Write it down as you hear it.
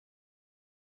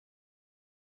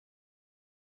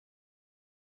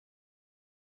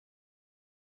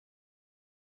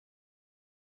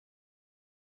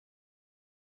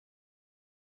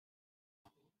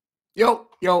Yo,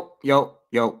 yo, yo,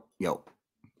 yo, yo.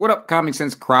 What up, Common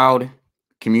Sense crowd,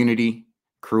 community,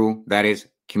 crew? That is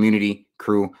community,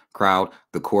 crew, crowd,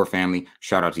 the core family.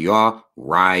 Shout out to y'all.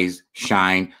 Rise,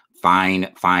 shine,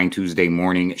 fine Tuesday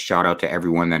morning. Shout out to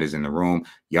everyone that is in the room.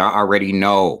 Y'all already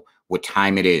know what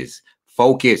time it is.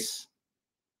 Focus.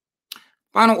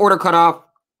 Final order cutoff.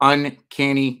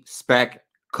 Uncanny Spec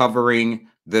covering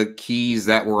the keys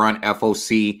that were on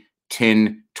FOC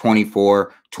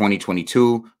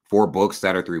 10/24/2022. 4 books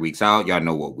that are 3 weeks out. Y'all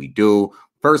know what we do.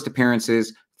 First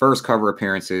appearances, first cover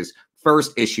appearances,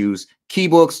 first issues, key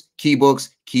books.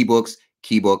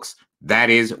 That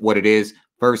is what it is.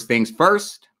 First things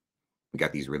first, we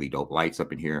got these really dope lights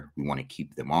up in here. We want to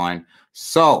keep them on.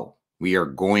 So we are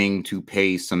going to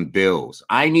pay some bills.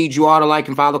 I need you all to like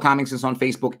and follow Comic Sense on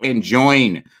Facebook and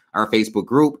join our Facebook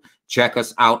group. Check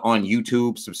us out on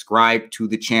YouTube. Subscribe to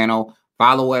the channel.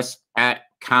 Follow us at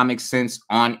Comic Sense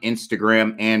on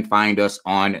Instagram and find us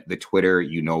on the Twitter.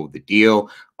 You know the deal.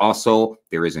 Also,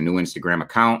 there is a new Instagram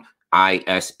account,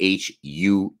 ISHUE.X,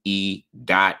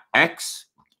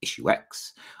 issue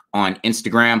X, on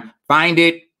Instagram. Find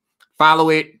it, follow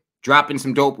it, dropping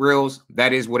some dope reels.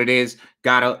 That is what it is.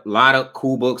 Got a lot of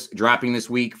cool books dropping this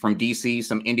week from DC,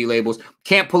 some indie labels.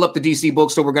 Can't pull up the DC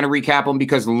books, so we're going to recap them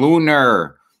because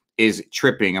Lunar is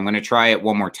tripping. I'm going to try it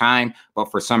one more time, but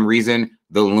for some reason,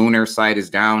 the Lunar site is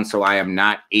down, so I am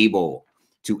not able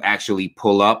to actually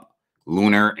pull up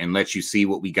Lunar and let you see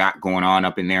what we got going on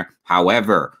up in there.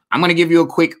 However, I'm going to give you a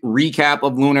quick recap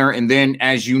of Lunar, and then,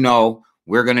 as you know,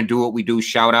 we're going to do what we do.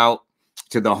 Shout out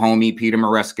to the homie Peter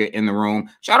Maresca in the room.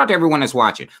 Shout out to everyone that's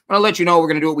watching. I'm going to let you know we're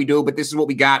going to do what we do, but this is what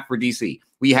we got for DC.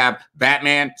 We have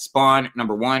Batman Spawn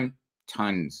 #1.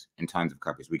 Tons and tons of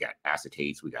covers. We got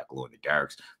acetates, we got glow in the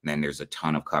darks, and then there's a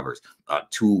ton of covers.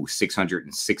 2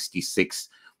 666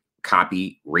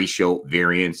 copy ratio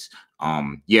variants.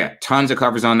 Yeah, tons of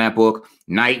covers on that book.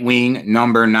 Nightwing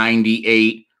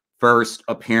 #98, first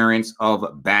appearance of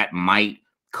Batmite,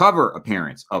 cover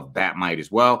appearance of Batmite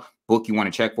as well. Book you want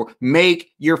to check for.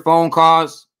 Make your phone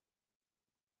calls.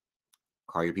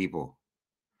 Call your people.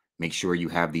 Make sure you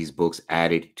have these books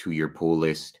added to your pull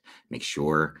list. Make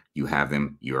sure you have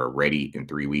them. You're ready in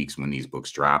 3 weeks when these books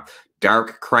drop.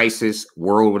 Dark Crisis,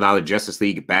 World Without a Justice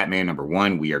League, Batman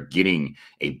 #1. We are getting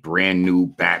a brand new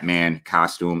Batman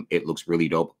costume. It looks really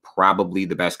dope. Probably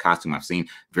the best costume I've seen.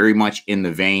 Very much in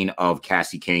the vein of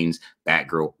Cassie Cain's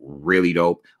Batgirl. Really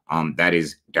dope. That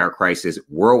is Dark Crisis,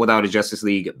 World Without a Justice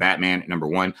League, Batman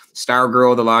 #1.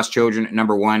 Stargirl, The Lost Children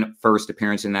 #1, first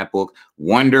appearance in that book.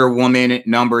 Wonder Woman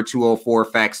 #204,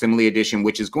 facsimile edition,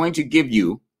 which is going to give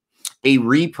you a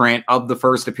reprint of the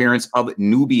first appearance of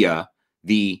Nubia,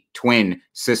 the twin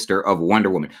sister of Wonder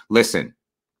Woman. Listen,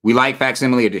 we like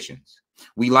facsimile editions.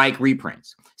 We like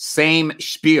reprints. Same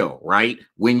spiel, right?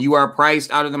 When you are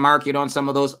priced out of the market on some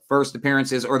of those first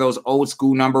appearances or those old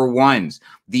school #1s,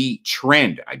 the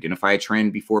trend, identify a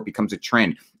trend before it becomes a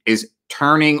trend, is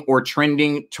turning or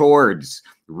trending towards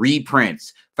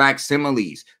reprints,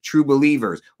 facsimiles, true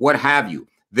believers, what have you.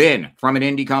 Then from an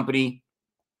indie company,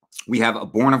 we have a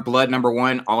Born of Blood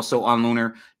 #1, also on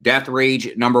Lunar, Death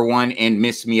Rage #1, and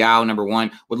Miss Meow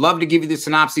 #1. Would love to give you the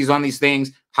synopses on these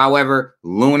things. However,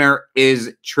 Lunar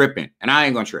is tripping, and I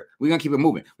ain't going to trip. We're going to keep it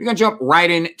moving. We're going to jump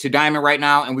right into Diamond right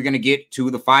now, and we're going to get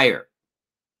to the fire.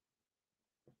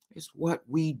 It's what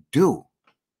we do.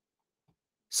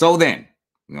 So then,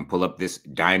 I'm going to pull up this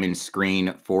Diamond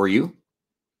screen for you.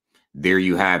 There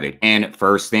you have it. And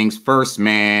first things first,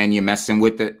 man, you're messing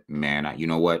with it. Man, you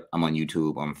know what? I'm on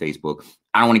YouTube, on Facebook.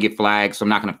 I don't want to get flagged, so I'm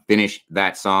not going to finish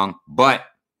that song. But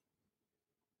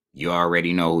you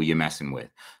already know who you're messing with.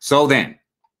 So then,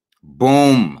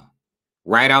 boom.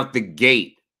 Right out the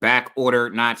gate. Back order,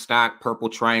 not stock, purple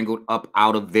triangle up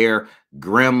out of there.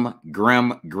 Grim.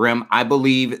 I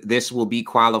believe this will be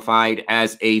qualified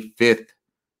as a 5th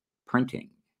printing.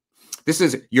 This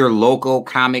is your local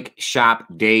comic shop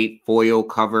day foil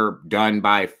cover done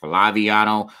by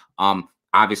Flaviano.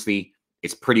 Obviously,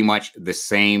 it's pretty much the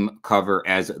same cover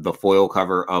as the foil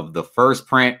cover of the first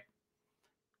print.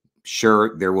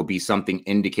 Sure, there will be something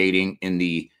indicating in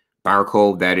the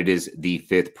barcode that it is the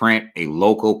 5th print, a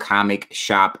local comic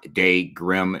shop day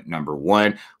Grimm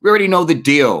 #1. We already know the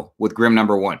deal with Grimm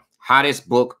 #1. Hottest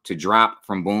book to drop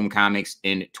from Boom Comics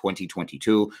in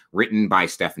 2022, written by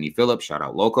Stephanie Phillips, shout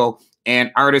out Loco,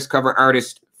 and cover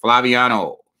artist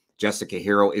Flaviano. Jessica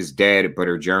Hero is dead, but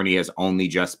her journey has only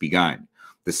just begun.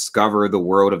 Discover the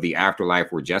world of the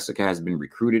afterlife where Jessica has been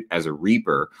recruited as a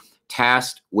Reaper,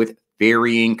 tasked with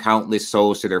ferrying countless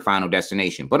souls to their final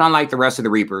destination. But unlike the rest of the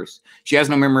Reapers, she has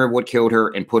no memory of what killed her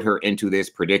and put her into this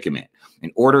predicament.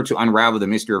 In order to unravel the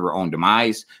mystery of her own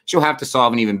demise, she'll have to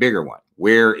solve an even bigger one.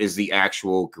 Where is the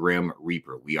actual Grim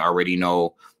Reaper? We already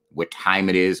know what time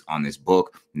it is on this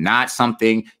book. Not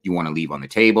something you want to leave on the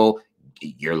table.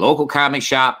 Your local comic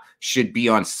shop should be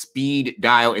on speed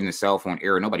dial in the cell phone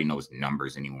era. Nobody knows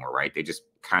numbers anymore, right? They just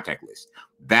contact list.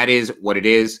 That is what it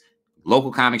is.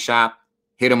 Local comic shop,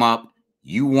 hit them up.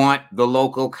 You want the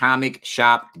local comic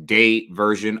shop day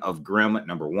version of Grimm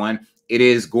 #1. It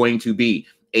is going to be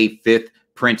a 5th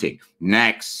printing.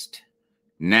 Next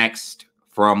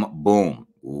from Boom.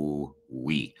 Ooh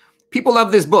wee. People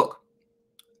love this book.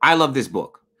 I love this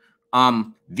book.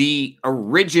 The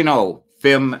original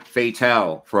Femme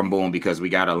Fatale from Boom, because we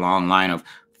got a long line of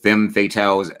Femme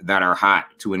Fatales that are hot,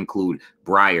 to include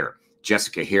Briar,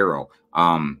 Jessica Harrow,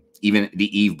 even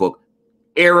the Eve book.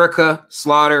 Erica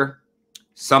Slaughter,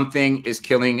 Something is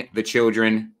Killing the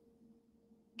Children.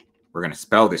 We're going to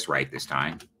spell this right this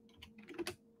time.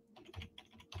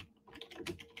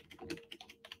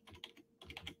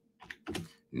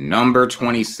 Number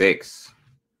 26.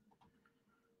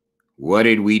 What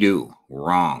did we do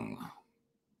wrong?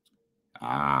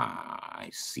 I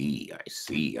see.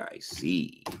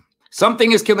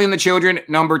 Something is Killing the Children.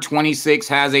 Number 26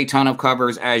 has a ton of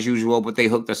covers as usual, but they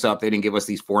hooked us up. They didn't give us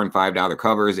these $4 and $5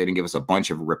 covers. They didn't give us a bunch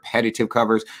of repetitive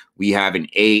covers. We have an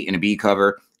A and a B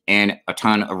cover and a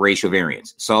ton of racial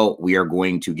variants. So we are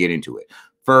going to get into it.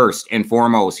 First and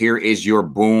foremost, here is your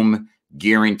Boom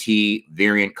Guarantee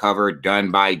variant cover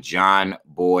done by John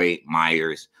Boy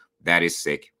Myers. That is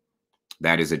sick.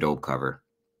 That is a dope cover.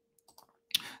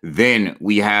 Then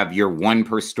we have your 1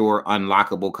 per store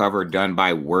unlockable cover done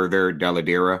by Werther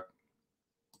Deladera.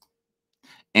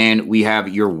 And we have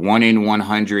your 1 in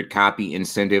 100 copy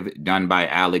incentive done by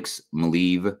Alex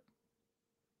Maleev.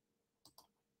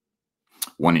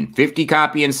 1 in 50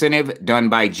 copy incentive done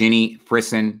by Jenny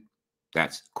Frisson.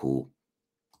 That's cool.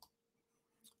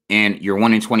 And your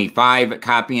 1 in 25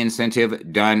 copy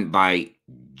incentive done by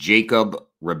Jacob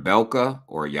Rebelka,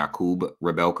 or Jakub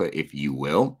Rebelka, if you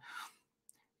will.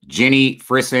 Jenny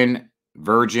Frisson,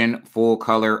 virgin, full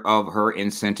color of her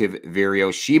incentive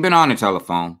video. She's been on the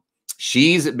telephone.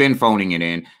 She's been phoning it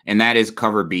in, and that is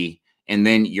cover B. And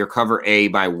then your cover A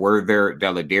by Werther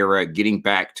Deladera, getting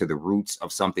back to the roots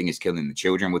of Something is Killing the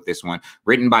Children with this one.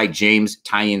 Written by James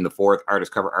Tyen IV,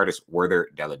 artist, cover artist Werther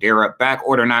Deladera. Back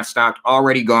order not stocked,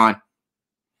 already gone.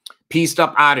 Pieced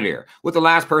up out of there. With the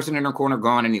last person in her corner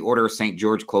gone and the Order of St.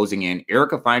 George closing in,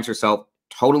 Erica finds herself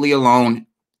totally alone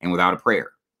and without a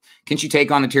prayer. Can she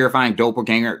take on the terrifying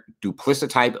doppelganger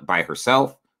duplicitype by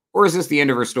herself? Or is this the end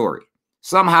of her story?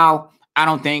 Somehow, I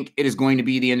don't think it is going to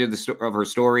be the end of her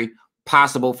story.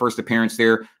 Possible first appearance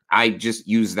there. I just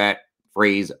use that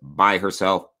phrase, by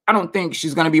herself. I don't think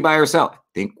she's going to be by herself. I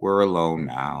think we're alone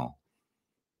now.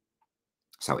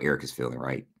 That's how Erica's feeling,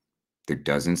 right? There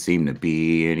doesn't seem to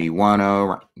be anyone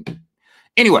around.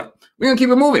 Anyway, we're going to keep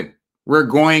it moving. We're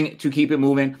going to keep it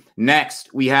moving.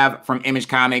 Next, we have from Image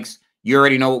Comics. You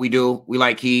already know what we do. We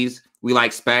like keys. We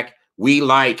like spec. We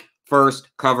like first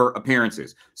cover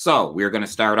appearances. So we're going to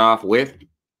start off with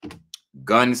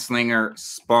Gunslinger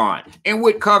Spawn. And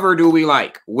what cover do we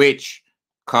like? Which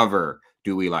cover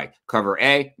do we like? Cover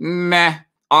A? Meh.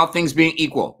 All things being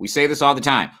equal. We say this all the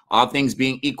time. All things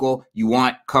being equal, you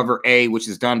want cover A, which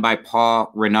is done by Paul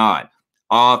Renaud.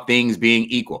 All things being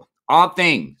equal. All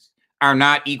things are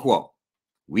not equal.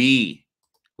 We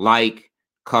like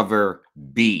cover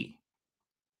B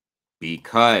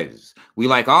because we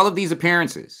like all of these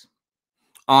appearances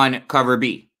on cover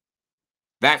B.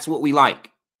 That's what we like.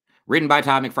 Written by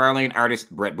Todd McFarlane, artist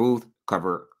Brett Booth,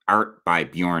 cover art by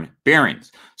Bjorn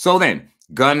Behrens. So then,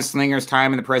 Gunslinger's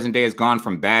time in the present day has gone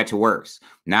from bad to worse.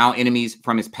 Now enemies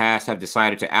from his past have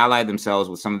decided to ally themselves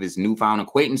with some of his newfound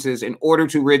acquaintances in order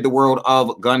to rid the world of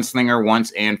Gunslinger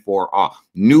once and for all.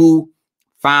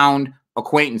 Newfound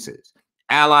acquaintances.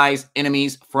 Allies,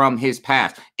 enemies from his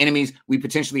past. Enemies we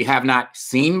potentially have not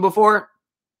seen before.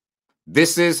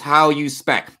 This is how you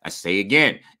spec. I say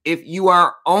again, if you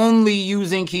are only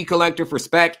using Key Collector for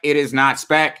spec, it is not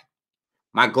spec.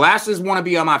 My glasses want to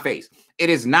be on my face. It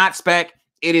is not spec.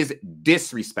 It is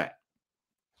disrespect.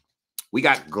 We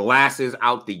got glasses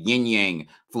out the yin-yang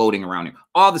floating around here.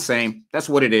 All the same. That's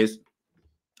what it is.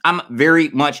 I'm very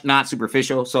much not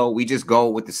superficial, so we just go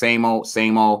with the same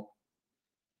old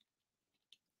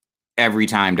every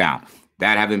time down.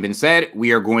 That having been said,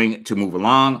 we are going to move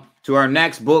along to our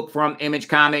next book from Image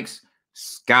Comics,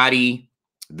 Scotty,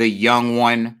 the young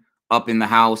one, up in the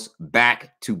house,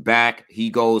 back to back.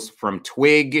 He goes from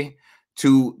Twig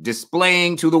to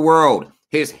displaying to the world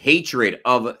his hatred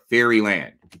of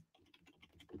fairyland.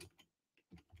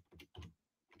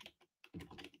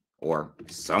 Or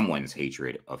someone's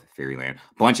hatred of fairyland.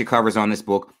 Bunch of covers on this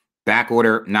book. Back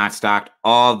order, not stocked,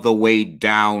 all the way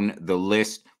down the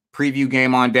list. Preview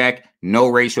game on deck, no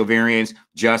racial variants,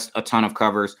 just a ton of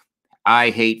covers. I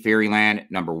Hate Fairyland,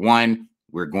 #1.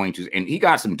 We're going to, and he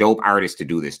got some dope artists to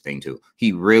do this thing too.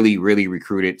 He really, really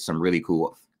recruited some really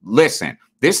cool. Listen,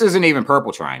 this isn't even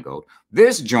Purple Triangle.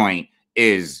 This joint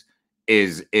is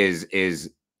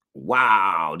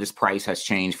wow. This price has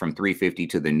changed from $350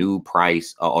 to the new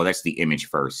price. Oh, that's the image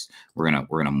first. We're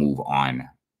gonna move on.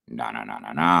 No.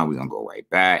 We're gonna go right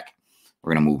back.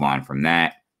 We're gonna move on from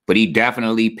that. But he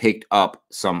definitely picked up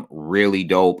some really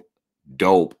dope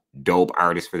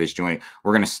artists for this joint.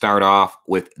 We're gonna start off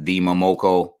with the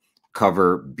Momoko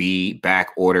cover B, back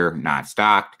order, not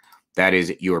stocked. That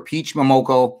is your Peach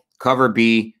Momoko cover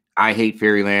B. I Hate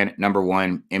Fairyland,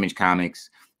 #1, Image Comics.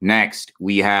 Next,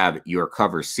 we have your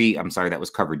cover C. I'm sorry, that was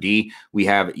cover D. We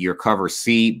have your cover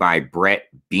C by Brett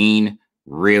Bean.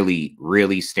 Really,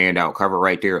 really standout cover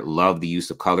right there. Love the use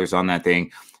of colors on that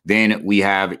thing. Then we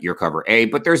have your cover A,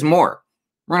 but there's more.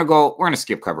 We're gonna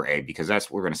skip cover A because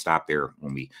we're gonna stop there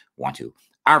when we want to.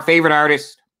 Our favorite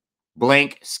artist,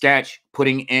 blank sketch,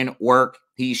 putting in work.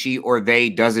 He, she, or they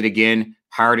does it again.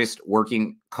 Hardest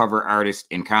working cover artist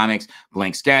in comics,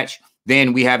 blank sketch.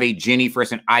 Then we have a Jenny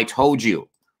Frisson. I told you,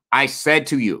 I said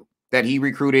to you that he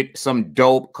recruited some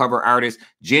dope cover artists.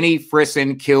 Jenny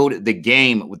Frisson killed the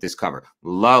game with this cover.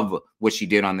 Love what she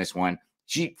did on this one.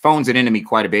 She phones it into me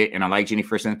quite a bit, and I like Jenny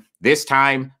Frisson. This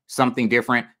time, something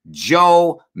different.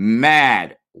 Joe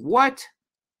Mad. What?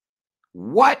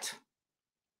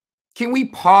 Can we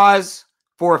pause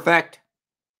for effect?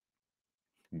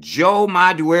 Joe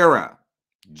Madureira.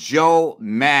 Joe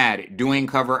Mad doing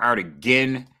cover art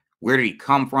again. Where did he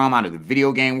come from? Out of the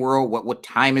video game world? What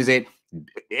time is it?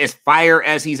 As fire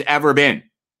as he's ever been.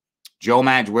 Joe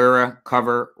Madureira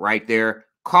cover right there.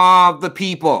 Call the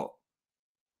people.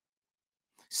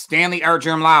 Stanley Art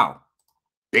Germ Lau.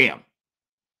 Bam.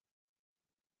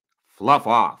 Fluff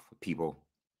off, people.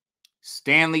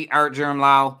 Stanley Art Germ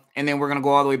Lau. And then we're going to go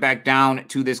all the way back down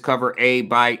to this cover A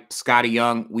by Scotty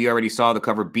Young. We already saw the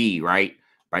cover B, right?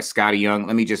 By Scotty Young.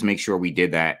 Let me just make sure we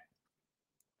did that.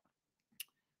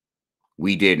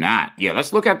 We did not. Yeah,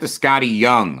 let's look at the Scotty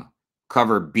Young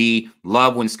cover B.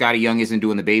 Love when Scotty Young isn't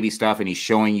doing the baby stuff and he's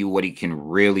showing you what he can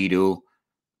really do.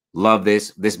 Love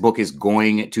this. This book is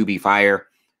going to be fire.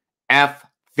 F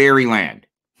Fairyland.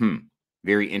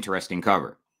 Very interesting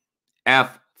cover.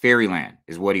 F Fairyland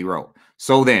is what he wrote.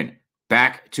 So then,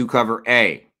 back to cover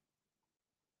A.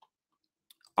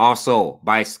 Also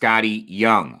by Scotty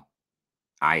Young.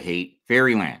 I Hate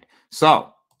Fairyland.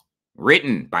 So,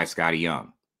 written by Scotty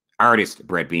Young. Artist,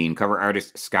 Brett Bean. Cover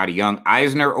artist, Scotty Young.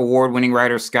 Eisner Award-winning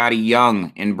writer, Scotty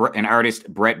Young. And artist,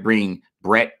 Brett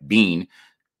Bean.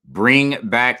 Bring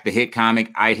back the hit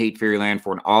comic, I Hate Fairyland,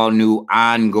 for an all-new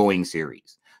ongoing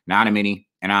series. Not a mini,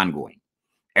 an ongoing.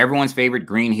 Everyone's favorite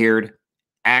green-haired,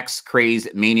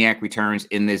 axe-crazed maniac returns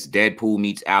in this Deadpool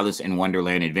meets Alice in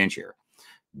Wonderland adventure.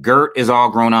 Gert is all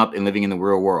grown up and living in the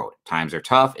real world. Times are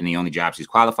tough, and the only job she's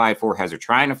qualified for has her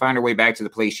trying to find her way back to the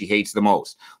place she hates the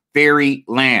most.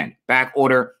 Fairyland. Back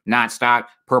order, not stock.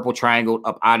 Purple Triangle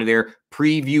up out of there.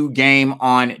 Preview game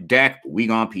on deck. We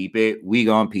gonna peep it. We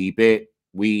gonna peep it.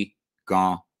 We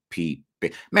gonna peep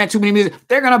it. Man, too many music.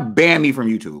 They're gonna ban me from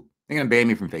YouTube. They're gonna ban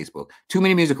me from Facebook. Too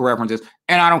many musical references,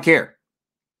 and I don't care.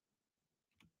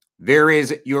 There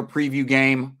is your preview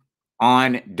game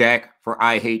on deck for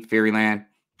I Hate Fairyland.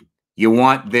 You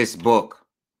want this book.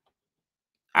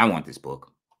 I want this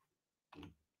book.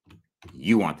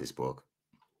 You want this book.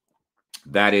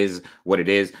 That is what it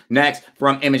is. Next,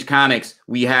 from Image Comics,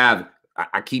 we have,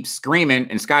 I keep screaming,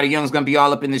 and Scotty Young's going to be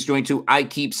all up in this joint too. I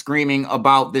keep screaming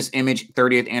about this Image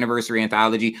 30th Anniversary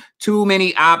Anthology. Too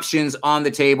many options on the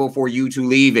table for you to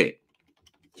leave it.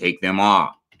 Take them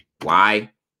off. Why?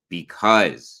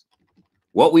 Because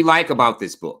what we like about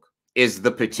this book is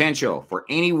the potential for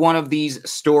any one of these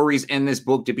stories in this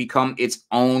book to become its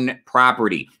own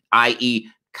property, i.e.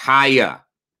 Kaya.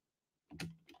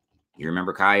 You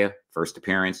remember Kaya? First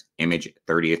appearance, Image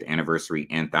 30th Anniversary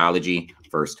Anthology.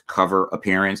 First cover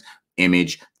appearance,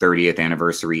 Image 30th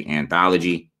Anniversary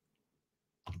Anthology.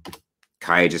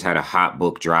 Kaya just had a hot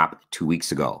book drop 2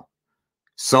 weeks ago.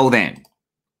 So then,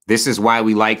 this is why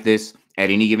we like this. At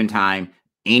any given time,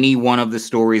 any one of the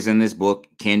stories in this book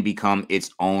can become its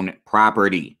own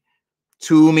property.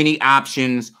 Too many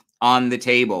options on the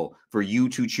table for you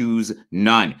to choose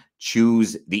none.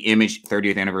 Choose the Image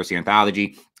 30th Anniversary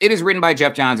Anthology. It is written by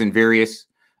Jeff Johns and various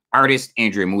Artist,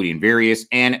 Andrea Moody and Various.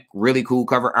 And really cool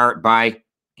cover art by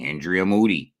Andrea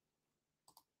Moody.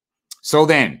 So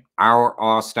then, our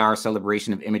all-star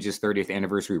celebration of Image's 30th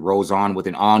anniversary rolls on with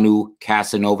an all-new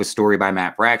Casanova story by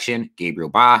Matt Fraction, Gabriel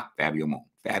Ba,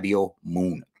 Fabio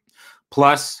Moon.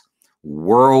 Plus,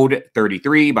 World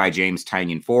 33 by James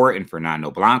Tynion IV and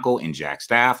Fernando Blanco and Jack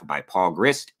Staff by Paul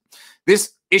Grist.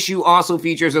 This issue also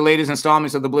features the latest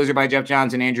installments of The Blizzard by Jeff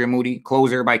Johns and Andrea Moody,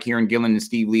 Closer by Kieran Gillen and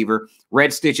Steve Lever,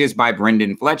 Red Stitches by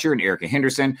Brendan Fletcher and Erica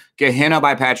Henderson, Gehenna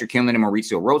by Patrick Kinlan and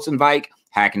Maurizio Rosenweich,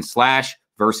 Hack and Slash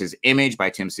versus Image by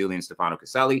Tim Seeley and Stefano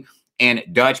Caselli, and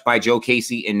Dutch by Joe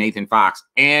Casey and Nathan Fox.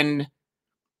 And,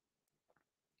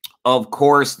 of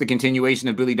course, the continuation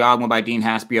of Billy Dogma by Dean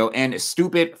Haspio and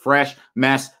Stupid Fresh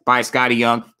Mess by Scotty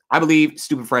Young. I believe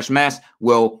Stupid Fresh Mess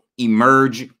will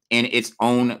emerge in its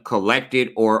own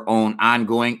collected or own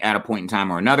ongoing at a point in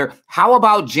time or another. How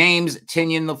about James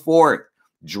Tynion IV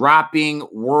dropping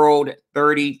World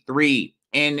 33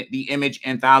 in the Image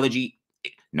Anthology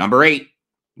number 8?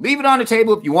 Leave it on the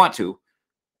table if you want to.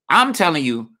 I'm telling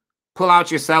you, pull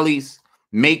out your cellies,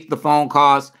 make the phone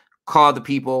calls, call the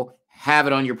people, have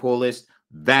it on your pull list.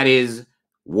 That is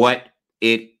what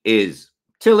it is.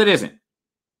 Till it isn't.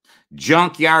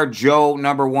 Junkyard Joe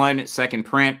number 1, second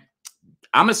print.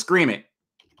 I'm going to scream it.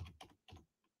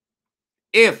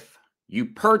 If you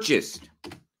purchased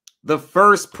the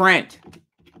first print,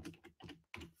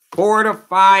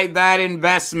 fortify that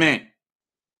investment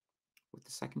with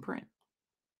the second print.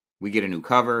 We get a new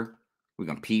cover. We're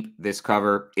going to peep this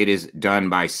cover. It is done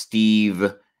by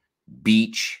Steve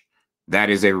Beach. That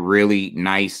is a really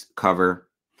nice cover.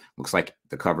 Looks like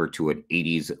the cover to an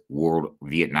 80s World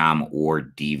Vietnam War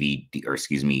DVD, or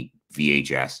excuse me,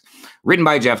 VHS. Written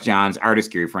by Jeff Johns,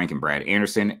 artist Gary Frank and Brad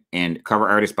Anderson, and cover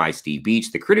artist by Steve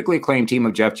Beach, the critically acclaimed team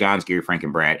of Jeff Johns, Gary Frank,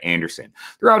 and Brad Anderson.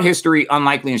 Throughout history,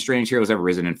 unlikely and strange heroes have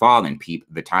risen and fallen. Peep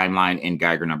the timeline in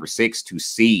Geiger number 6 to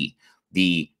see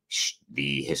the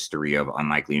history of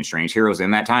unlikely and strange heroes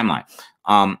in that timeline.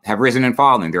 Have risen and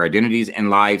fallen, their identities and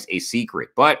lives a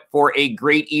secret. But for a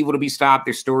great evil to be stopped,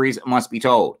 their stories must be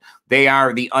told. They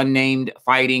are the unnamed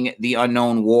fighting the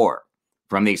unknown war.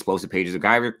 From the explosive pages of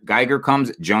Geiger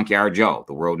comes Junkyard Joe.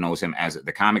 The world knows him as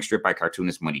the comic strip by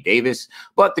cartoonist Muddy Davis,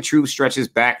 but the truth stretches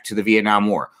back to the Vietnam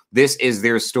War. This is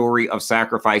their story of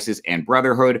sacrifices and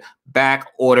brotherhood. Back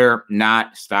order,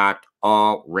 not stocked,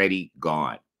 already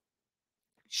gone.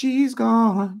 She's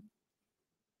gone.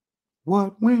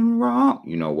 What went wrong?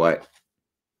 You know what?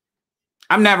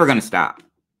 I'm never going to stop.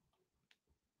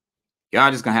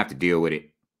 Y'all just going to have to deal with it.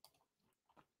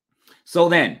 So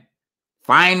then,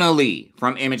 finally,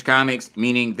 from Image Comics,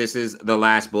 meaning this is the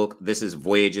last book. This is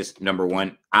Voyages number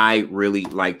 1. I really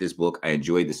like this book. I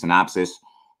enjoyed the synopsis.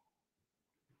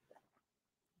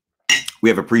 We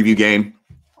have a preview game.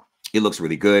 It looks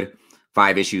really good.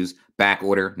 5 issues. Back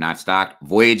order, not stocked.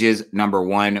 Voyages number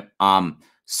 1.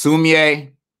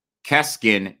 Sumye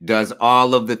Keskin does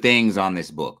all of the things on this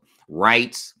book.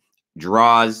 Writes,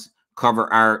 draws,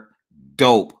 cover art,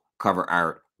 dope cover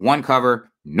art. One cover,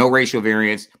 no racial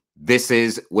variance. This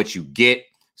is what you get.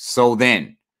 So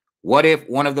then, what if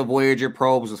one of the Voyager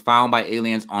probes was found by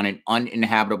aliens on an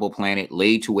uninhabitable planet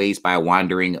laid to waste by a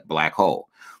wandering black hole?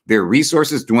 Their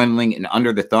resources dwindling and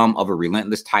under the thumb of a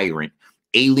relentless tyrant,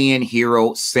 alien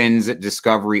hero sends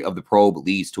discovery of the probe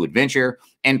leads to adventure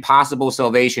and possible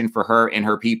salvation for her and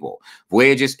her people.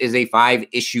 Voyages is a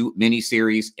 5-issue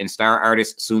miniseries and star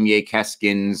artist Sumye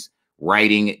Keskin's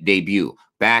writing debut.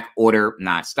 Back order,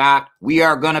 not stocked. We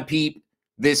are going to peep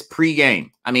this this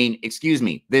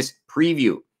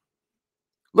preview.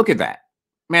 Look at that.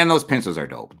 Man, those pencils are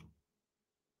dope.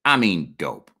 I mean,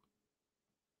 dope.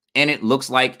 And it looks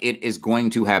like it is going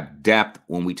to have depth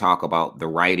when we talk about the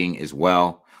writing as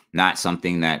well. Not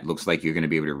something that looks like you're going to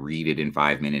be able to read it in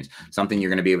 5 minutes. Something you're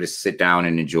going to be able to sit down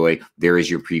and enjoy. There is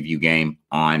your preview game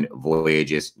on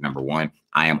Voyages number 1.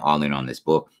 I am all in on this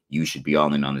book. You should be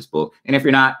all in on this book. And if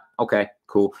you're not, okay,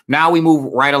 cool. Now we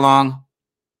move right along.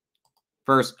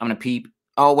 First, I'm going to peep.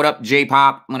 Oh, what up,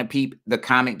 J-Pop? I'm going to peep the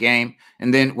comic game.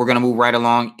 And then we're going to move right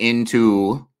along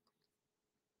into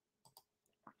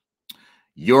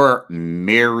your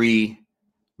Mary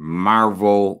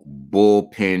Marvel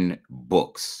bullpen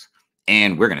books.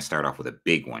 And we're going to start off with a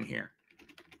big one here.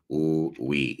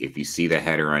 Ooh-wee. If you see the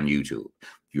header on YouTube,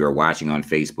 if you are watching on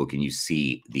Facebook and you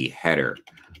see the header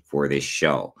for this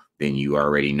show, then you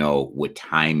already know what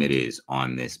time it is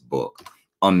on this book.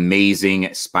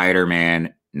 Amazing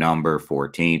Spider-Man number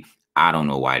 14. I don't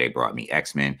know why they brought me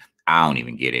X-Men. I don't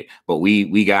even get it. But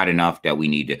we got enough that we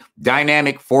need to.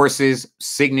 Dynamic Forces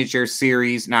signature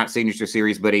series, not signature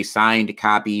series, but a signed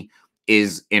copy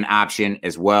is an option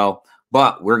as well.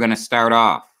 But we're going to start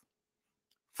off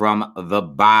from the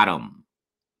bottom.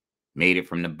 Made it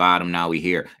from the bottom. Now we're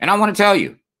here. And I want to tell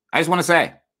you, I just want to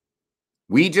say,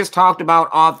 we just talked about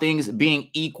all things being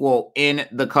equal in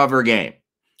the cover game.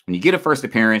 When you get a first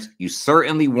appearance, you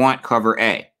certainly want cover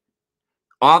A.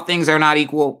 All things are not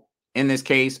equal in this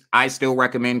case. I still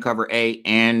recommend cover A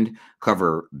and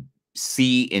cover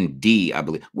C and D, I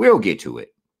believe. We'll get to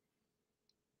it.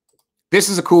 This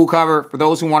is a cool cover. For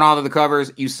those who want all of the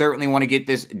covers, you certainly want to get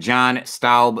this John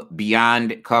Staub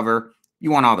Beyond cover.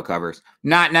 You want all the covers.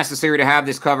 Not necessary to have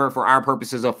this cover for our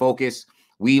purposes of focus.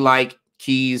 We like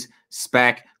Keys,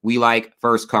 Spec. We like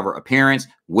first cover appearance,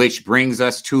 which brings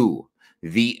us to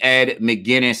the Ed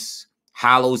McGuinness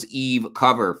Hallows Eve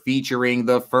cover featuring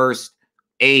the first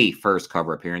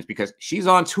cover appearance, because she's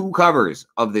on 2 covers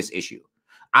of this issue.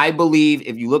 I believe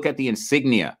if you look at the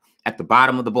insignia at the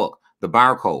bottom of the book, the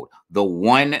barcode, the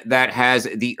one that has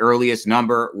the earliest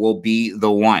number will be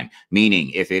the one, meaning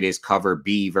if it is cover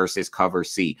B versus cover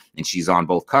C, and she's on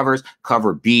both covers,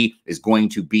 cover B is going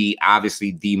to be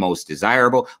obviously the most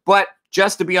desirable. But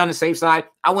just to be on the safe side,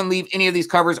 I wouldn't leave any of these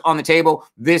covers on the table.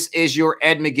 This is your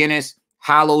Ed McGuinness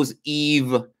Hallows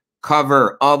Eve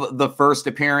cover of the first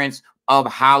appearance of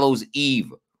Hallows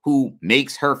Eve, who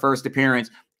makes her first appearance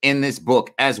in this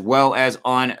book as well as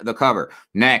on the cover.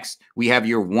 Next, we have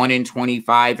your 1 in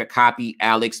 25 copy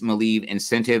Alex Maleev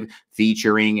incentive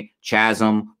featuring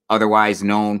Chasm, otherwise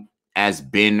known as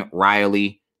Ben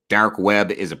Riley. Dark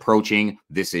Web is approaching.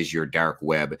 This is your Dark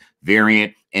Web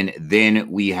variant. And then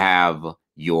we have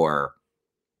your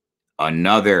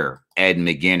another Ed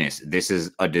McGuinness. This is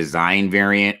a design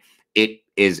variant.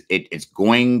 It's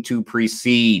going to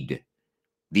precede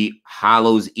the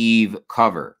Hallows Eve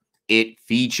cover. It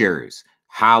features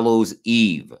Hallows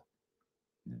Eve.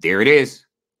 There it is.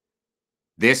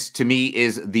 This to me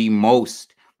is the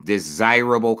most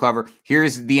desirable cover.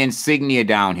 Here's the insignia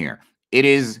down here. It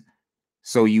is,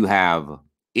 so you have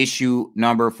issue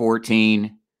number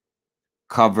 14,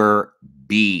 cover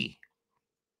B.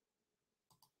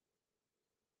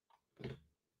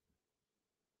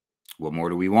 What more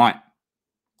do we want?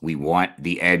 We want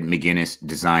the Ed McGuinness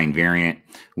design variant.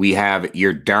 We have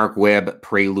your Dark Web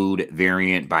Prelude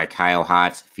variant by Kyle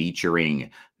Hotz featuring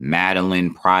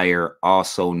Madeline Pryor,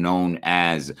 also known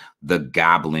as the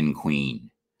Goblin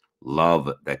Queen.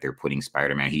 Love that they're putting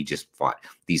Spider-Man. He just fought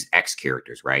these X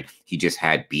characters, right? He just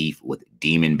had beef with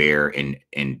Demon Bear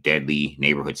and Deadly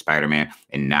Neighborhood Spider-Man,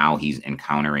 and now he's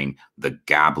encountering the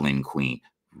Goblin Queen.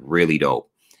 Really dope.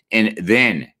 And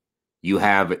then you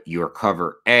have your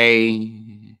cover A.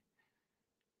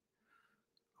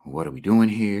 What are we doing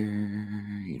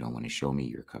here? You don't want to show me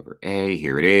your cover A.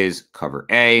 Here it is, cover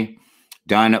A,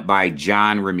 done by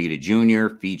John Romita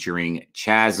Jr., featuring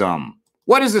Chasm.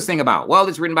 What is this thing about? Well,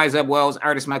 it's written by Zeb Wells,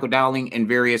 artist Michael Dowling, and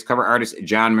various cover artists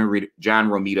John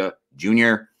Romita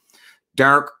Jr.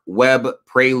 Dark Web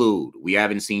Prelude. We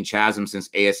haven't seen Chasm since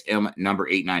ASM number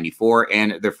 894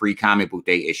 and the Free Comic Book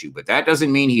Day issue, but that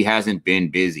doesn't mean he hasn't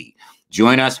been busy.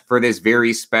 Join us for this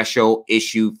very special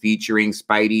issue featuring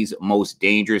Spidey's most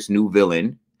dangerous new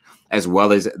villain, as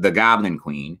well as the Goblin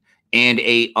Queen, and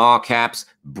a all caps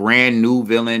brand new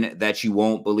villain that you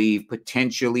won't believe,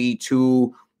 potentially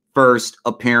 2 first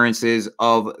appearances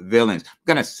of villains. I'm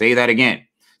going to say that again.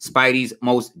 Spidey's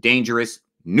most dangerous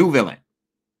new villain,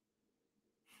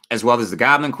 as well as the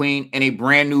Goblin Queen, and a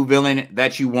brand new villain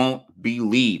that you won't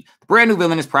believe. The brand new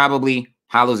villain is probably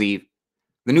Hallows Eve.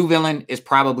 The new villain is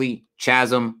probably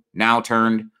Chasm, now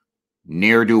turned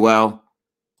ne'er-do-well.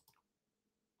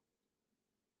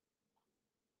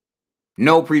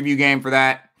 No preview game for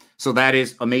that. So that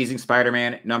is Amazing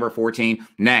Spider-Man number 14.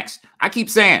 Next, I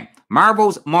keep saying,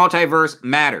 Marvel's Multiverse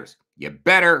matters. You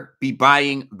better be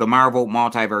buying the Marvel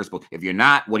Multiverse book. If you're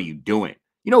not, what are you doing?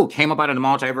 You know who came up out of the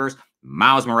multiverse?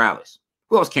 Miles Morales.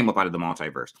 Who else came up out of the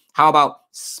multiverse? How about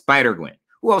Spider-Gwen?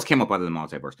 Who else came up out of the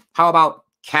multiverse? How about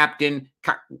Captain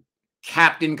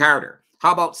Carter?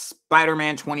 How about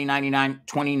Spider-Man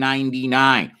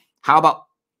 2099? How about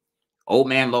Old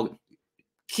Man Logan?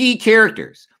 Key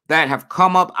characters that have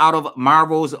come up out of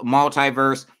Marvel's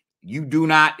multiverse. You do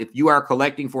not, if you are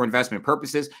collecting for investment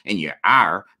purposes, and you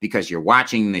are because you're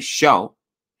watching this show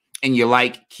and you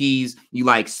like Keys, you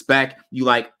like Spec, you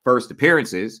like first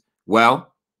appearances,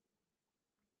 well,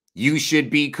 you should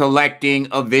be collecting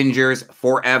Avengers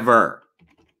forever.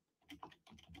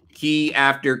 Key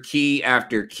after key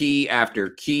after key after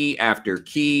key after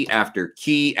key after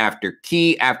key after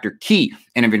key after key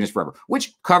in Avengers Forever.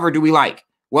 Which cover do we like?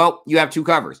 Well, you have 2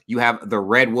 covers. You have the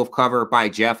Red Wolf cover by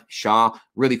Jeff Shaw.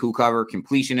 Really cool cover.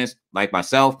 Completionist like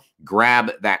myself,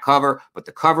 grab that cover. But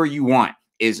the cover you want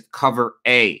is cover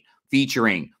A,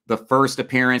 featuring the first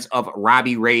appearance of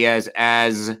Robbie Reyes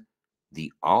as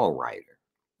the All Rider.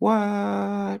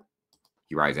 What?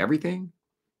 He rides everything?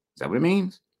 Is that what it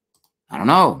means? I don't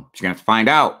know. You're going to have to find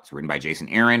out. It's written by Jason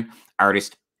Aaron,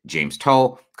 artist James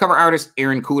Toll, cover artist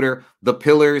Aaron Cooter. The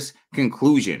Pillars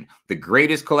conclusion. The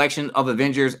greatest collection of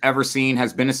Avengers ever seen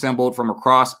has been assembled from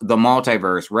across the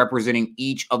multiverse, representing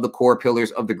each of the core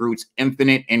pillars of the group's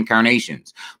infinite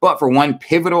incarnations. But for one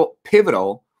pivotal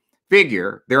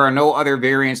figure, there are no other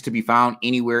variants to be found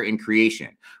anywhere in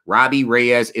creation. Robbie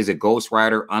Reyes is a Ghost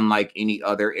Rider unlike any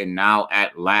other, and now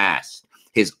at last,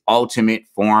 his ultimate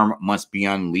form must be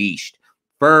unleashed.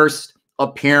 First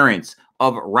appearance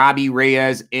of Robbie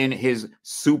Reyes in his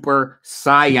Super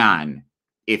Saiyan,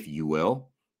 if you will,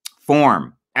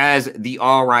 form as the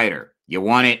All Rider. You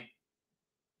want it?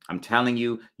 I'm telling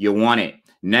you, you want it.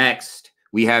 Next,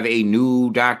 we have a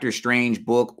new Doctor Strange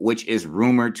book, which is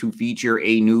rumored to feature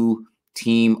a new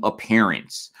team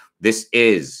appearance. This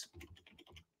is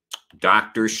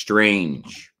Doctor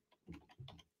Strange.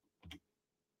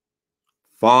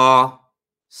 Fall,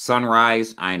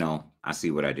 Sunrise. I know. I see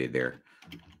what I did there.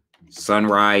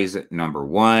 Sunrise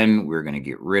 #1. We're going to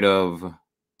get rid of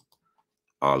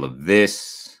all of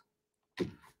this.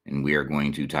 And we are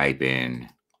going to type in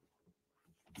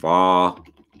fall.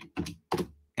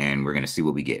 And we're going to see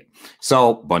what we get.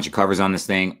 So, bunch of covers on this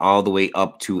thing, all the way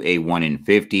up to a 1 in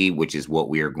 50, which is what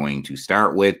we are going to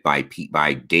start with by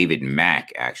David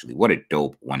Mack, actually. What a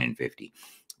dope 1 in 50.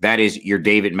 That is your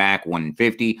David Mack 1 in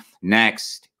 50.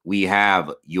 Next, we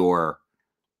have your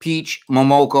Peach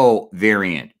Momoko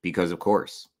variant, because of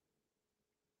course.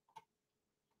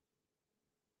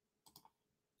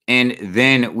 And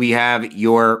then we have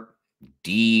your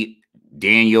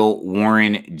Daniel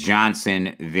Warren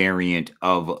Johnson variant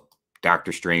of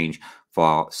Doctor Strange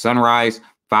Fall Sunrise,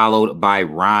 followed by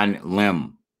Ron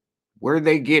Lim. Where'd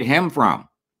they get him from?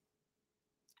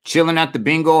 Chilling at the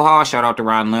bingo hall. Shout out to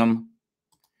Ron Lim.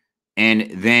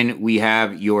 And then we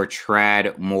have your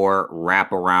Trad Moore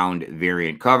wraparound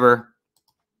variant cover.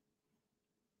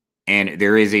 And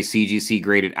there is a CGC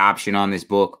graded option on this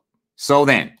book. So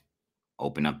then,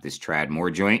 open up this Trad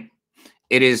Moore joint.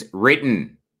 It is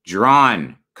written,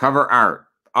 drawn, cover art,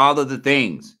 all of the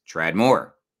things, Trad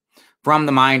Moore. From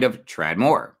the mind of Trad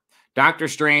Moore. Doctor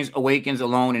Strange awakens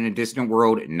alone in a distant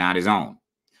world, not his own.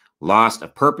 Lost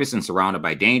of purpose and surrounded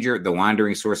by danger, the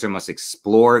wandering sorcerer must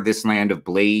explore this land of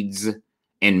blades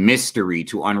and mystery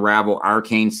to unravel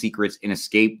arcane secrets and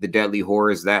escape the deadly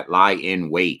horrors that lie in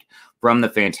wait. From the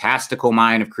fantastical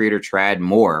mind of creator Trad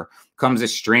Moore comes a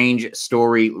strange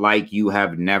story like you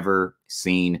have never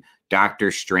seen. Doctor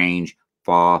Strange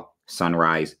Fall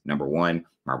Sunrise #1,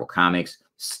 Marvel Comics.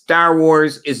 Star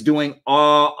Wars is doing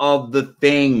all of the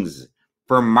things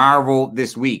for Marvel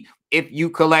this week. If you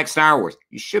collect Star Wars,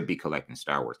 you should be collecting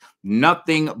Star Wars.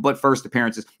 Nothing but first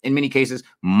appearances. In many cases,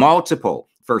 multiple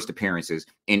first appearances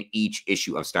in each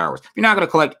issue of Star Wars. If you're not going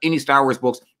to collect any Star Wars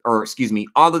books, or excuse me,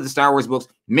 all of the Star Wars books,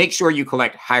 make sure you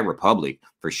collect High Republic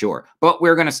for sure. But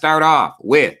we're going to start off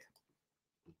with,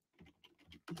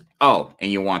 oh, and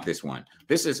you want this one.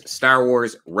 This is Star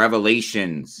Wars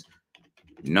Revelations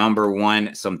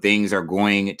 #1. Some things are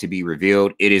going to be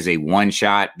revealed. It is a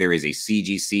one-shot. There is a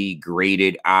CGC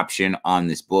graded option on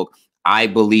this book. I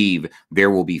believe there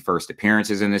will be first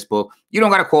appearances in this book. You don't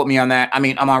got to quote me on that. I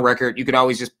mean, I'm on record. You could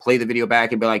always just play the video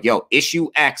back and be like, yo, issue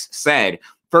X said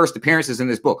first appearances in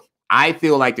this book. I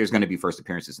feel like there's going to be first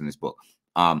appearances in this book.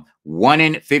 1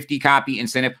 in 50 copy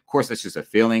incentive. Of course, that's just a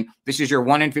feeling. This is your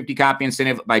 1 in 50 copy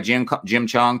incentive by Jim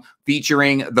Chung,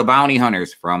 featuring the bounty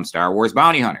hunters from Star Wars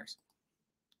Bounty Hunters.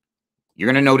 You're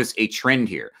going to notice a trend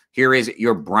here. Here is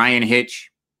your Brian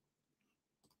Hitch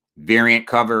variant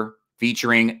cover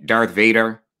featuring Darth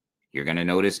Vader. You're going to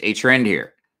notice a trend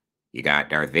here. You got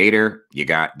Darth Vader. You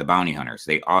got the bounty hunters.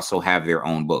 They also have their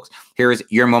own books. Here's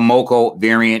your Momoko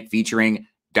variant featuring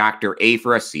Dr.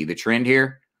 Aphra. See the trend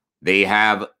here? They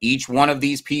have each one of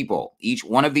these people, each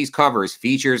one of these covers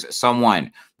features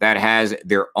someone that has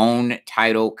their own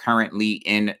title currently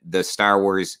in the Star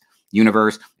Wars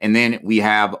universe. And then we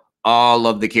have all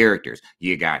of the characters.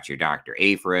 You got your Dr.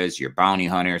 Aphras, your bounty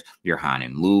hunters, your Han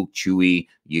and Luke, Chewie.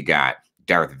 You got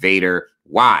Darth Vader.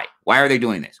 Why? Why are they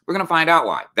doing this? We're going to find out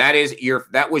why.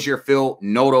 That was your Phil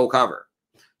Noto cover.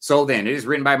 So then, it is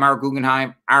written by Mark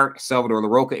Guggenheim, art Salvador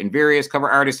LaRocca, and various cover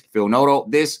artists Phil Noto.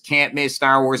 This can't miss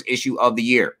Star Wars issue of the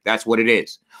year. That's what it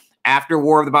is. After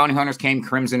War of the Bounty Hunters came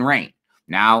Crimson Reign.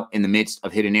 Now, in the midst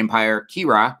of Hidden Empire,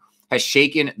 Kira has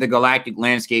shaken the galactic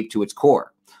landscape to its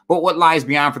core. But what lies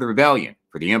beyond for the rebellion,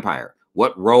 for the Empire?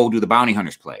 What role do the bounty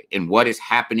hunters play? And what is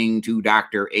happening to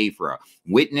Dr. Aphra?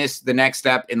 Witness the next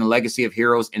step in the legacy of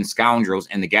heroes and scoundrels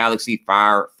in the galaxy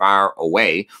far, far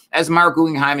away, as Mark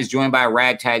Guggenheim is joined by a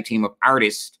ragtag team of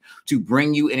artists to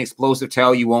bring you an explosive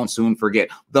tale you won't soon forget.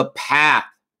 The path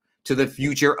to the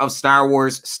future of Star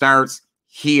Wars starts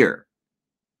here.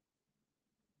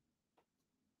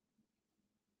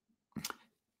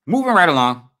 Moving right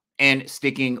along and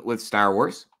sticking with Star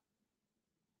Wars,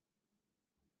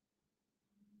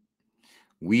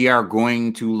 we are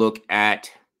going to look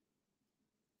at,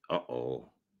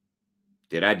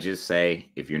 did I just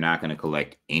say if you're not going to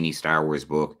collect any Star Wars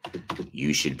book,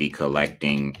 you should be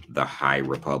collecting The High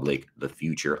Republic, The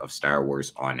Future of Star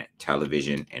Wars on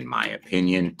Television, in my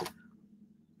opinion.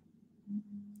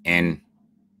 And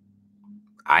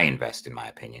I invest in my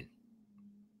opinion.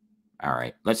 All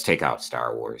right, let's take out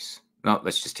Star Wars. No,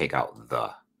 let's just take out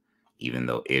even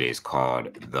though it is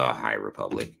called The High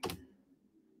Republic.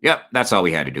 Yep, that's all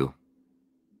we had to do.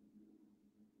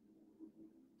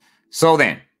 So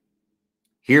then,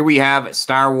 here we have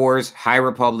Star Wars High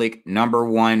Republic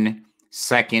 #1,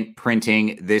 second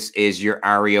printing. This is your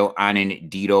Ario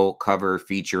Anindito cover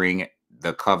featuring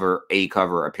a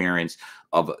cover appearance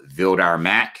of Vildar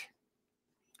Mac.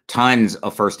 Tons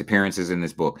of first appearances in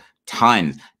this book.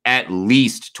 Tons. At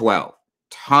least 12.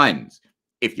 Tons.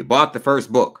 If you bought the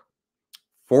first book,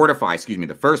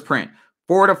 the first print,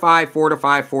 fortify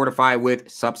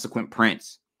with subsequent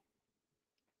prints.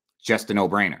 Just a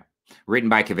no-brainer. Written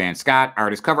by Kevan Scott,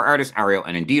 cover artist Ario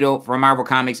Anindito. From Marvel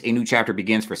Comics, a new chapter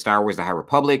begins for Star Wars The High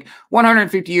Republic.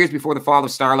 150 years before the fall of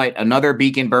Starlight, another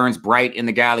beacon burns bright in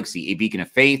the galaxy, a beacon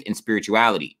of faith and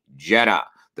spirituality. Jedha,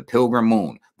 the Pilgrim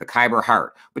Moon, the Kyber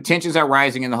Heart. But tensions are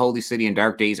rising in the Holy City and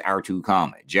dark days are to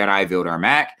come. Jedi Vildar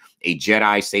Mac, a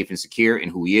Jedi safe and secure in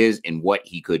who he is and what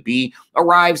he could be,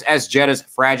 arrives as Jedha's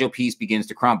fragile peace begins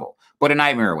to crumble. But a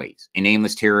nightmare awaits, a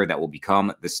nameless terror that will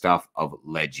become the stuff of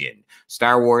legend.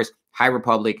 Star Wars High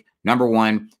Republic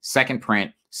 #1, second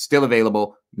print, still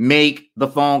available. Make the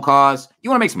phone calls. You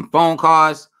want to make some phone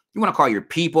calls? You want to call your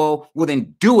people? Well,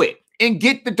 then do it and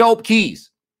get the dope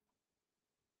keys.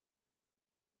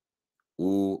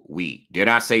 Ooh-wee. Did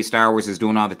I say Star Wars is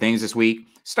doing all the things this week?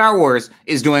 Star Wars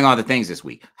is doing all the things this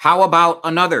week. How about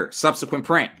another subsequent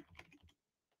print?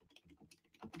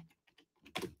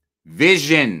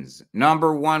 Visions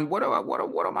 #1. What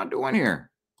am I doing here?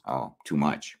 Oh, too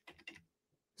much.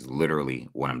 Is literally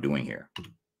what I'm doing here.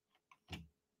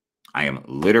 I am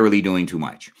literally doing too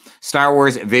much. Star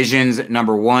Wars Visions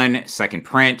 #1, second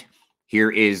print.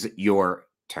 Here is your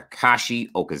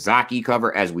Takashi Okazaki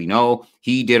cover. As we know,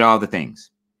 he did all the things.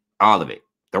 All of it.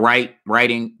 The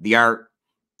writing, the art,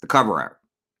 the cover art.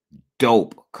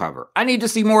 Dope cover. I need to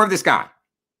see more of this guy.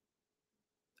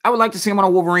 I would like to see him on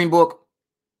a Wolverine book.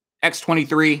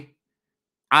 X-23.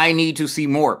 I need to see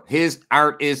more. His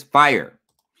art is fire.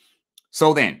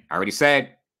 So then, I already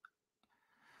said,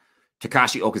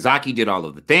 Takashi Okazaki did all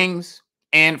of the things.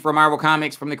 And for Marvel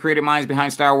Comics, from the creative minds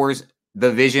behind Star Wars, the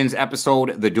Visions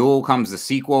episode, The Duel, comes the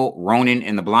sequel, Ronin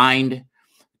and the Blind.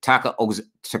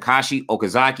 Takashi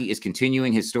Okazaki is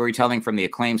continuing his storytelling from the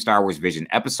acclaimed Star Wars Vision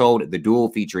episode, The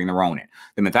Duel, featuring the Ronin.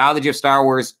 The mythology of Star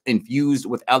Wars, infused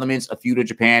with elements of feudal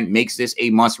Japan, makes this a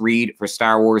must-read for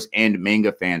Star Wars and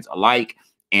manga fans alike.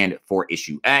 And for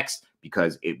issue X,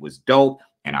 because it was dope,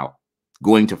 and I'll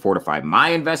going to fortify my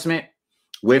investment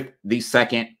with the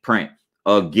second print.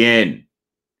 Again,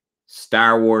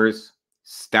 Star Wars.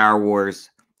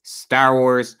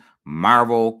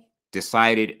 Marvel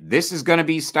decided this is going to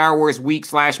be Star Wars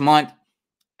week/month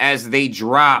as they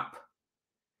drop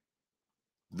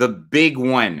the big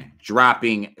one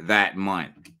dropping that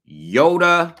month.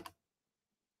 Yoda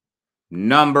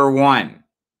 #1.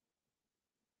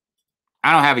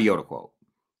 I don't have a Yoda quote.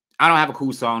 I don't have a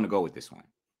cool song to go with this one.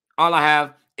 All I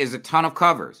have is a ton of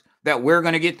covers that we're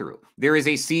going to get through. There is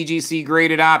a CGC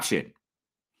graded option.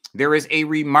 There is a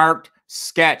remarked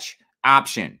sketch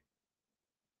option.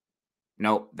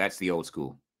 Nope, that's the old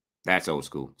school. That's old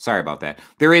school. Sorry about that.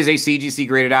 There is a CGC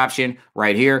graded option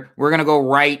right here. We're going to go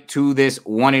right to this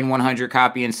 1 in 100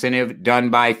 copy incentive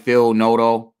done by Phil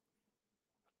Noto.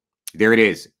 There it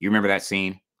is. You remember that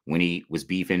scene when he was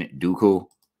beefing Dooku?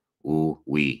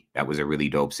 Ooh-wee. That was a really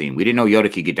dope scene. We didn't know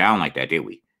Yoda could get down like that, did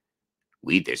we?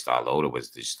 We just thought Yoda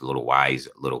was just a little wise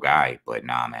little guy, but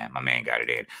nah, man, my man got it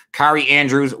in. Kari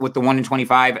Andrews with the 1 in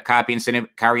 25 copy incentive.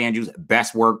 Kari Andrews,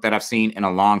 best work that I've seen in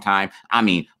a long time. I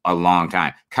mean, a long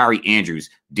time. Kari Andrews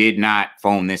did not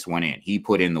phone this one in. He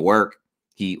put in the work.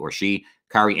 He or she.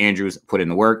 Kari Andrews put in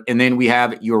the work. And then we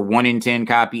have your 1 in 10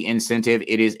 copy incentive.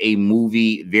 It is a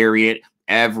movie variant.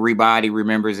 Everybody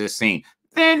remembers this scene.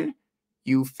 Then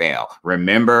you fail.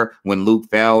 Remember when Luke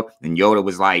failed and Yoda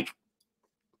was like,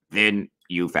 then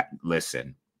you fail.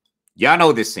 Listen, y'all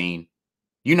know this scene.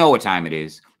 You know what time it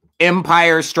is.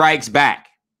 Empire Strikes Back.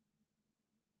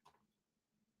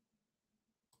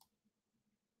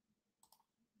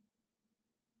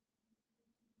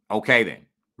 Okay, then.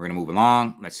 We're going to move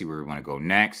along. Let's see where we want to go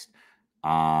next.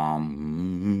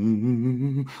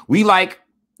 We like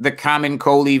the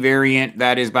Camuncoli variant.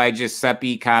 That is by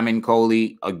Giuseppe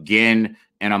Camuncoli. Again,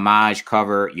 an homage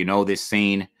cover. You know this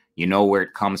scene. You know where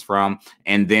it comes from.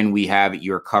 And then we have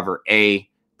your cover A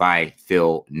by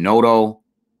Phil Noto.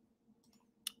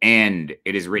 And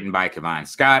it is written by Kevon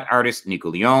Scott, artist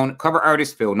Nico Leone, cover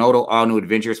artist Phil Noto. All new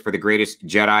adventures for the greatest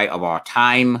Jedi of all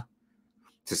time.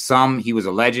 To some, he was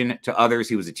a legend. To others,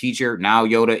 he was a teacher. Now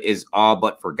Yoda is all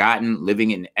but forgotten,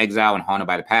 living in exile and haunted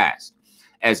by the past.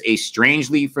 As a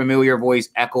strangely familiar voice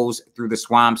echoes through the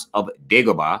swamps of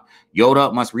Dagobah,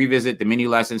 Yoda must revisit the many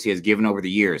lessons he has given over the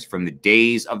years, from the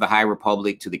days of the High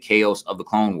Republic to the chaos of the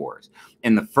Clone Wars.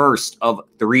 In the first of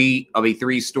a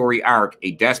three-story arc,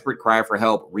 a desperate cry for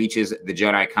help reaches the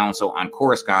Jedi Council on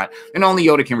Coruscant, and only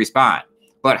Yoda can respond.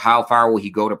 But how far will he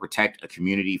go to protect a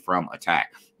community from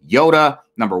attack? Yoda,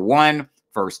 #1,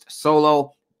 first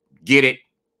solo, get it.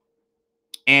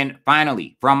 And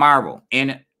finally, from Marvel,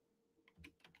 in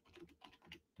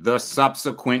the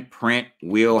subsequent print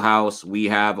wheelhouse, we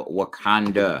have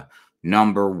Wakanda,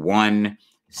 #1,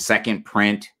 second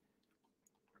print,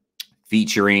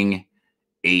 featuring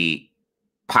a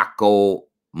Paco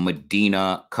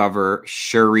Medina cover,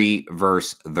 Shuri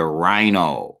versus the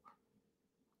Rhino.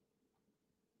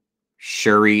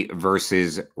 Shuri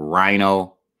versus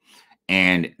Rhino.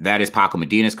 And that is Paco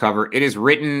Medina's cover. It is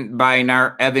written by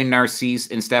Evan Narcisse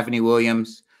and Stephanie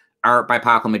Williams. Art by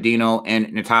Paco Medina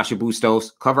and Natasha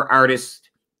Bustos. Cover artist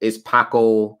is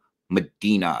Paco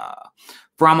Medina.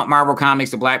 From Marvel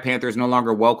Comics, the Black Panther is no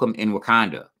longer welcome in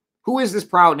Wakanda. Who is this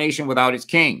proud nation without its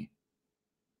king?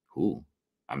 Who?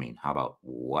 I mean, how about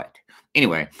what?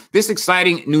 Anyway, this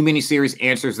exciting new miniseries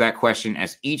answers that question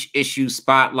as each issue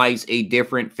spotlights a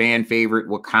different fan favorite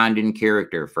Wakandan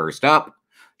character. First up,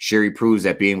 Shuri proves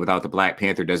that being without the Black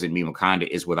Panther doesn't mean Wakanda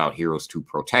is without heroes to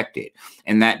protect it,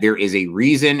 and that there is a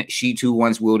reason she too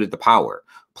once wielded the power.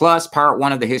 Plus, part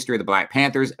 1 of the history of the Black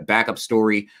Panthers, a backup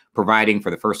story providing for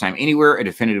the first time anywhere a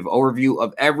definitive overview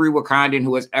of every Wakandan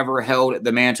who has ever held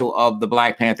the mantle of the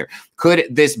Black Panther. Could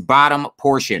this bottom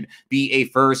portion be a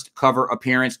first cover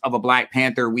appearance of a Black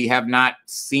Panther we have not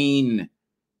seen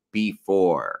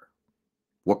before?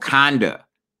 Wakanda,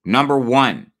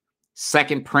 #1,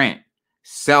 second print,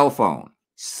 cell phone,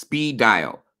 speed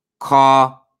dial,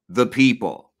 call the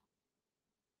people.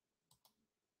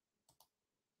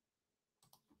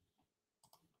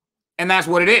 And that's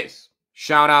what it is.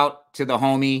 Shout out to the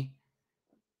homie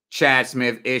Chad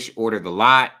Smith Ish ordered the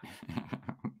lot.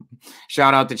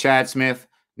 Shout out to Chad Smith.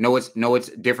 Know it's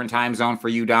different time zone for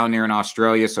you down there in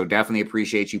Australia, so definitely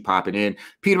appreciate you popping in.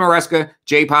 Peter Maresca,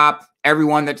 J-Pop,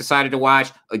 everyone that decided to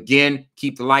watch. Again,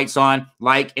 keep the lights on.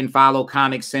 Like and follow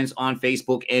Comic Sense on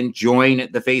Facebook and join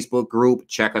the Facebook group.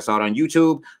 Check us out on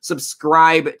YouTube.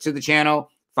 Subscribe to the channel.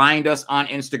 Find us on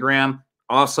Instagram.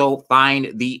 Also,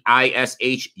 find the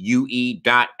ishue.x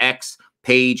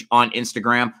page on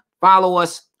Instagram. Follow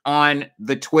us on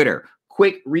the Twitter.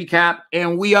 Quick recap,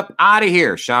 and we up out of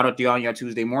here. Shout out to y'all on your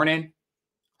Tuesday morning.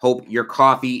 Hope your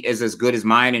coffee is as good as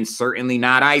mine, and certainly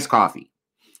not iced coffee.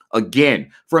 Again,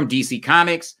 from DC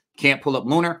Comics, can't pull up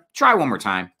Lunar. Try one more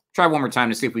time. Try one more time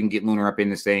to see if we can get Lunar up in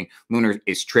this thing. Lunar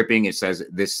is tripping. It says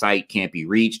this site can't be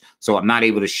reached. So I'm not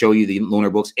able to show you the Lunar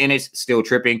books, and it's still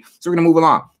tripping. So we're going to move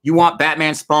along. You want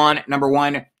Batman Spawn,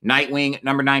 #1, Nightwing,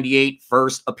 #98,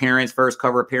 first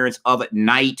cover appearance of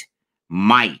Night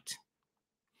Might.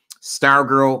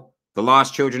 Stargirl, The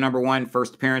Lost Children, #1,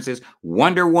 first appearances.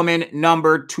 Wonder Woman,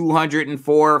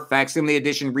 #204, facsimile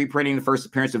edition, reprinting the first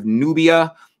appearance of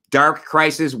Nubia. Dark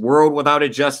Crisis, World Without a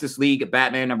Justice League,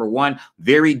 Batman #1.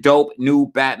 Very dope new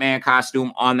Batman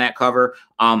costume on that cover.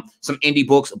 Some indie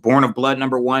books, Born of Blood,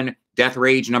 #1. Death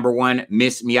Rage, #1.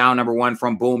 Miss Meow, #1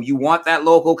 from Boom. You want that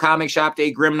local comic shop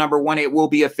day, Grimm, #1. It will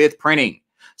be a 5th printing.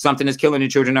 Something is Killing the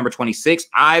Children, #26.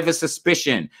 I have a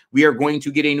suspicion we are going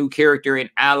to get a new character, an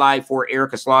ally for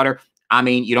Erica Slaughter. I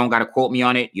mean, you don't got to quote me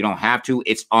on it. You don't have to.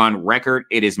 It's on record.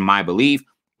 It is my belief.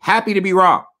 Happy to be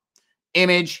wrong.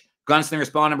 Image, Gunslinger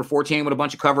Spawn, #14 with a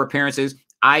bunch of cover appearances.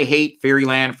 I Hate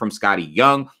Fairyland from Scotty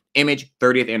Young. Image,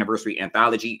 30th Anniversary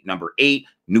Anthology, #8.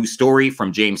 New story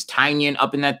from James Tynion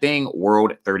up in that thing,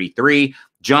 World 33.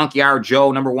 Junkyard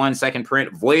Joe, #1, second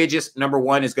print. Voyages,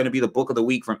 #1 is going to be the book of the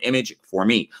week from Image for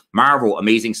me. Marvel,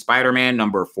 Amazing Spider-Man,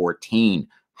 #14.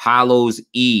 Hallows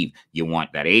Eve. You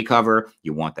want that A cover,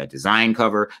 you want that design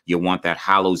cover, you want that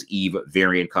Hallows Eve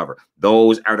variant cover.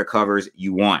 Those are the covers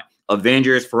you want.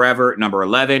 Avengers Forever, number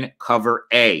 11, cover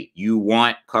A. You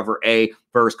want cover A,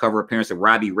 first cover appearance of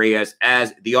Robbie Reyes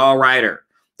as the All-Rider.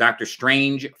 Doctor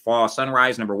Strange, Fall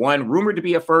Sunrise, number 1, rumored to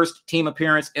be a first team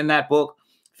appearance in that book.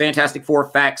 Fantastic Four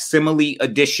Facsimile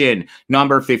Edition,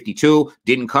 number 52.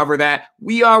 Didn't cover that.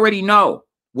 We already know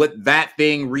what that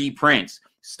thing reprints.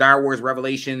 Star Wars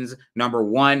Revelations, number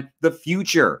 1. The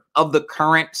future of the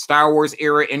current Star Wars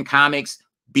era in comics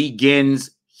begins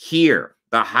here.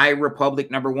 The High Republic,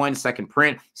 number 1, second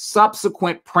print.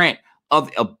 Subsequent print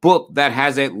of a book that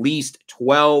has at least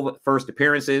 12 first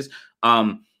appearances.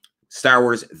 Star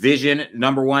Wars Vision,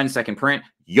 number 1, second print.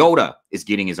 Yoda is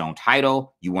getting his own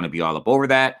title. You want to be all up over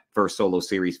that. First solo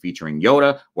series featuring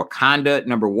Yoda. Wakanda,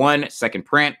 number 1, second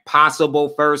print. Possible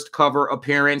first cover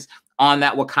appearance on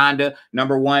that Wakanda,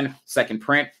 number 1, second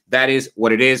print. That is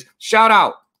what it is. Shout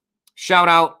out. Shout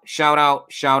out, shout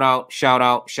out, shout out, shout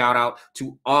out, shout out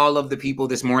to all of the people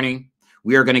this morning.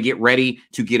 We are going to get ready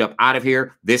to get up out of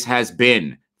here. This has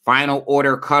been Final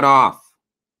Order Cutoff,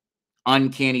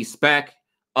 Uncanny Spec,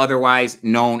 otherwise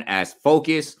known as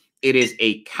Focus. It is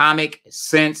a Comic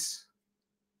Sense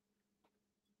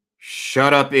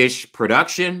Shut Up-ish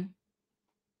production.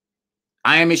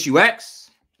 I am Issue X,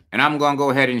 and I'm going to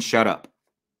go ahead and shut up.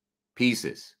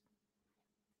 Pieces.